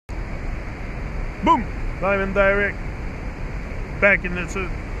Boom! Live and direct. Back in the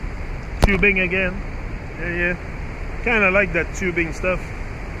tubing again. Yeah. Kind of like that tubing stuff.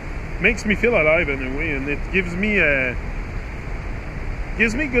 Makes me feel alive in a way, and it gives me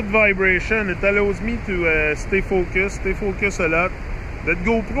good vibration. It allows me to stay focused a lot. That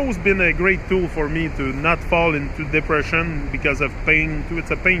GoPro's been a great tool for me to not fall into depression because of pain. It's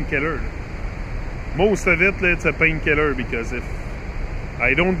a painkiller. Most of it, it's a painkiller, because if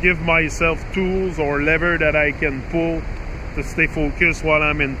I don't give myself tools or lever that I can pull to stay focused while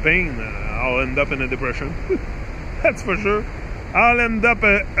I'm in pain, I'll end up in a depression. That's for sure. I'll end up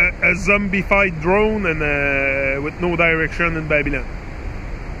a zombified drone and with no direction in Babylon.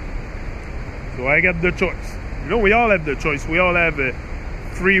 So I got the choice. You know, we all have the choice. We all have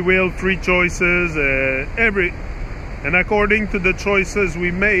free will, free choices, and according to the choices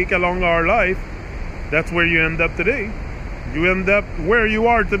we make along our life, that's where you end up today. You end up where you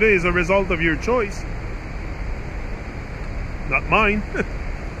are today as a result of your choice. Not mine.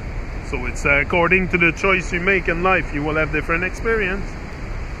 So it's according to the choice you make in life, you will have different experience.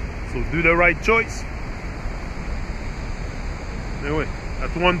 So do the right choice. Anyway,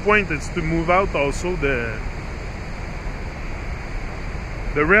 at one point it's to move out also the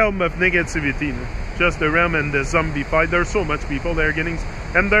realm of negativity. Just the realm and the zombify. There's so much people they're getting,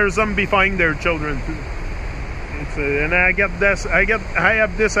 and they're zombifying their children too. It's, and I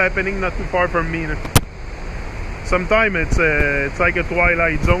have this happening not too far from me. Sometimes it's like a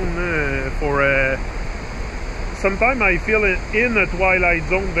twilight zone sometimes I feel it in a twilight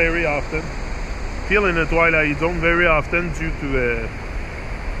zone very often. Due to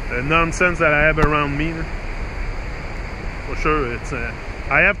the nonsense that I have around me. For sure, it's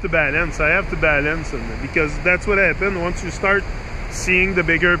I have to balance, and because that's what happens once you start seeing the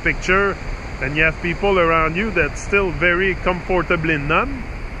bigger picture, and you have people around you that's still very comfortably numb.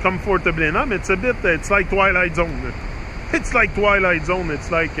 It's like Twilight Zone.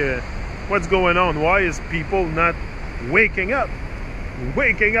 It's like what's going on? Why is people not waking up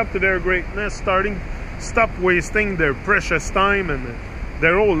to their greatness, stop wasting their precious time, and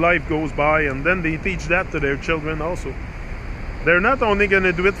their whole life goes by, and then they teach that to their children also. They're not only going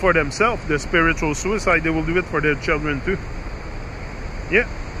to do it for themselves, the spiritual suicide, they will do it for their children too. Yeah,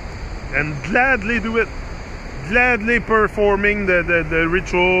 and gladly do it. Gladly performing the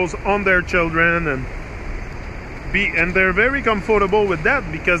rituals on their children, and they're very comfortable with that,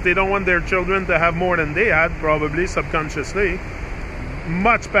 because they don't want their children to have more than they had, probably subconsciously.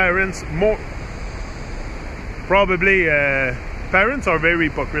 Parents are very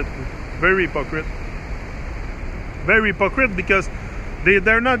hypocrite, because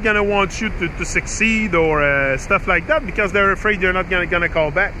they're not gonna want you to succeed or stuff like that, because they're afraid you're not gonna call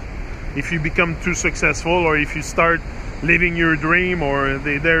back if you become too successful, or if you start living your dream, or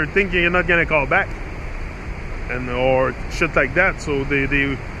they're thinking you're not gonna call back, or shit like that. So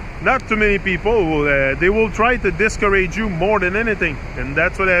they not too many people they will try to discourage you more than anything, and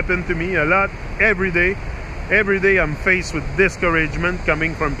that's what happened to me a lot. Every day I'm faced with discouragement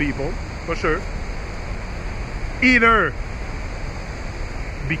coming from people, for sure. Either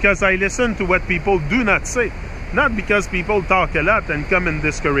because I listen to what people do not say, not because people talk a lot and come and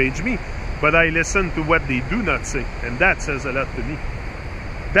discourage me, but I listen to what they do not say, and that says a lot to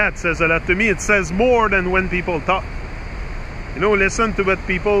me. It says more than when people talk. You know, listen to what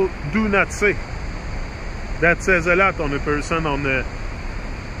people do not say. That says a lot on a person,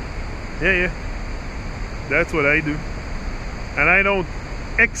 yeah. That's what I do. And I don't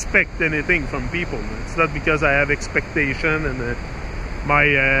expect anything from people. It's not because I have expectation, and my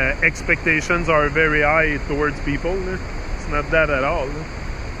expectations are very high towards people. It's not that at all.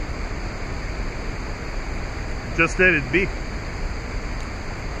 Just let it be.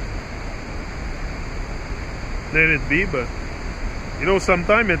 But you know,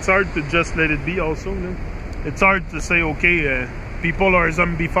 sometimes it's hard to just let it be also. It's hard to say, okay, people are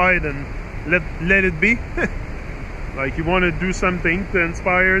zombified, and let it be. Like, you want to do something to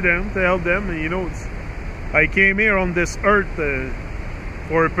inspire them, to help them, and you know, I came here on this earth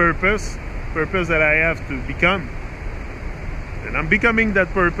for a purpose that I have to become, and I'm becoming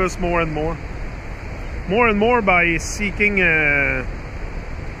that purpose more and more by seeking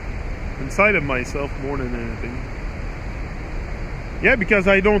inside of myself more than anything. Yeah, because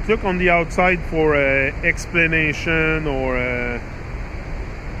I don't look on the outside for explanation or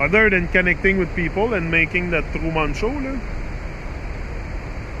other than connecting with people and making that Truman show.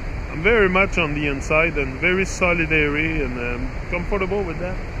 I'm very much on the inside and very solidary, and comfortable with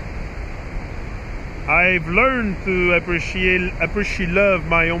that. I've learned to appreciate love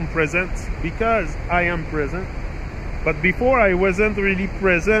my own presence, because I am present. But before, I wasn't really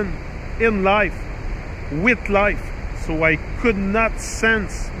present in life. with life, so I could not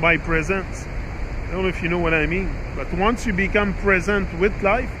sense my presence. I don't know if you know what I mean, but once you become present with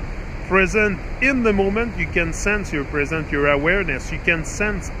life, present in the moment, you can sense your present, your awareness. You can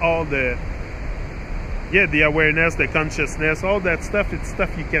sense all the awareness, the consciousness, all that stuff. It's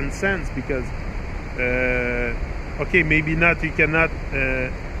stuff you can sense because okay, maybe not, you cannot,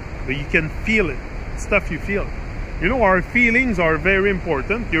 but you can feel it. It's stuff you feel. You know, our feelings are very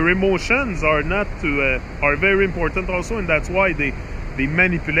important. Your emotions are not are very important also, and that's why they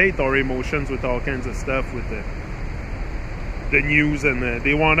manipulate our emotions with all kinds of stuff, with the news, and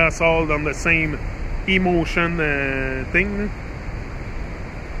they want us all on the same emotion thing.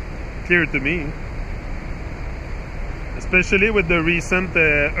 Clear to me. Especially with the recent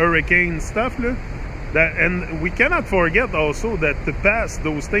hurricane stuff, and we cannot forget also that to pass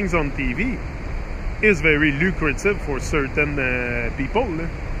those things on TV is very lucrative for certain people.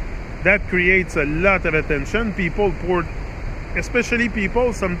 That creates a lot of attention. People especially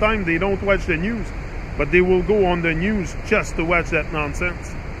people, sometimes they don't watch the news, but they will go on the news just to watch that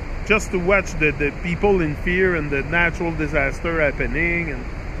nonsense, just to watch the people in fear and the natural disaster happening, and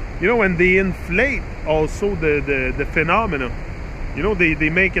you know, and they inflate also the phenomena. You know, they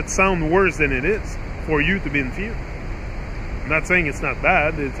make it sound worse than it is for you to be in fear. I'm not saying it's not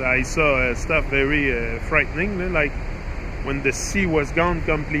bad. I saw stuff very frightening, like when the sea was gone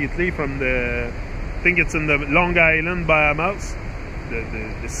completely from I think it's in the Long Island, Bahamas.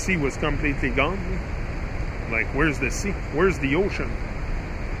 The sea was completely gone. Like, where's the sea? Where's the ocean?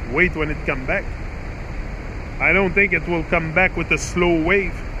 Wait when it come back. I don't think it will come back with a slow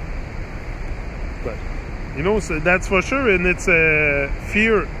wave. But, you know, so that's for sure. And it's a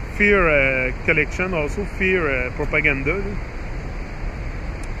fear collection, also fear propaganda.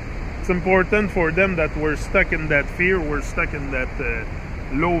 It's important for them that we're stuck in that fear, we're stuck in that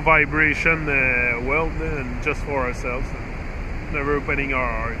low vibration world, and just for ourselves, never opening our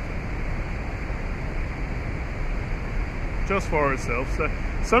heart, just for ourselves.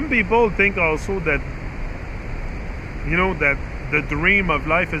 Some people think also that, you know, that the dream of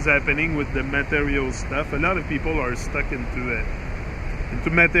life is happening with the material stuff. A lot of people are stuck into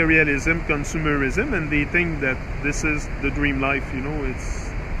materialism, consumerism, and they think that this is the dream life. You know, it's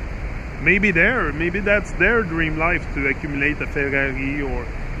maybe that's their dream life, to accumulate a Ferrari or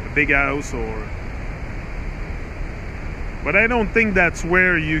a big house, but I don't think that's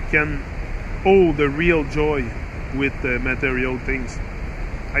where you can hold the real joy with material things.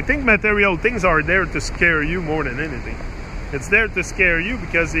 I think material things are there to scare you more than anything. It's there to scare you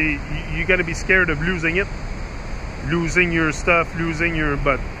because you gotta be scared of losing it, losing your stuff,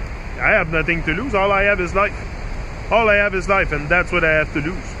 but I have nothing to lose. All I have is life. All I have is life, and that's what I have to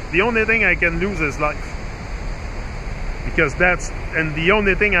lose. The only thing I can lose is life, because the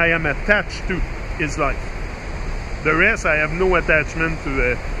only thing I am attached to is life. The rest, I have no attachment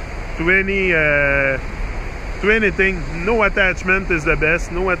to anything. No attachment is the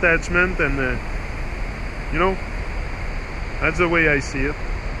best. No attachment, and you know, that's the way I see it.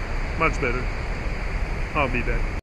 Much better. I'll be back.